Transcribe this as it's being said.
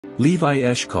Levi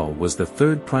Eshkol was the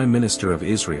third Prime Minister of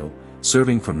Israel,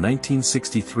 serving from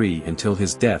 1963 until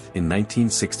his death in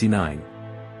 1969.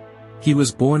 He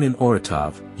was born in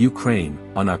Oratov, Ukraine,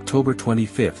 on October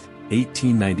 25,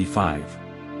 1895.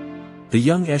 The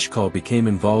young Eshkol became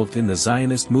involved in the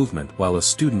Zionist movement while a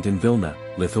student in Vilna,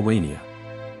 Lithuania.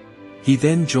 He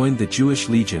then joined the Jewish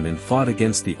Legion and fought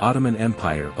against the Ottoman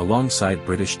Empire alongside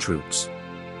British troops.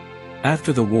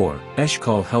 After the war,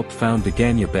 Eshkol helped found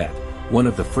Degania Bet, one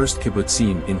of the first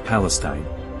kibbutzim in Palestine.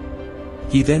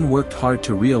 He then worked hard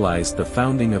to realize the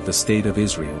founding of the State of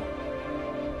Israel.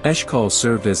 Eshkol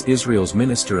served as Israel's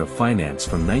Minister of Finance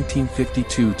from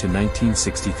 1952 to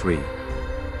 1963.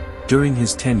 During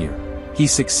his tenure, he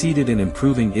succeeded in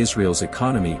improving Israel's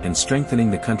economy and strengthening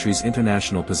the country's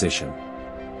international position.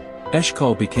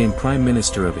 Eshkol became Prime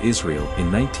Minister of Israel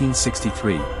in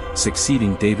 1963,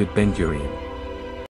 succeeding David Ben-Gurion.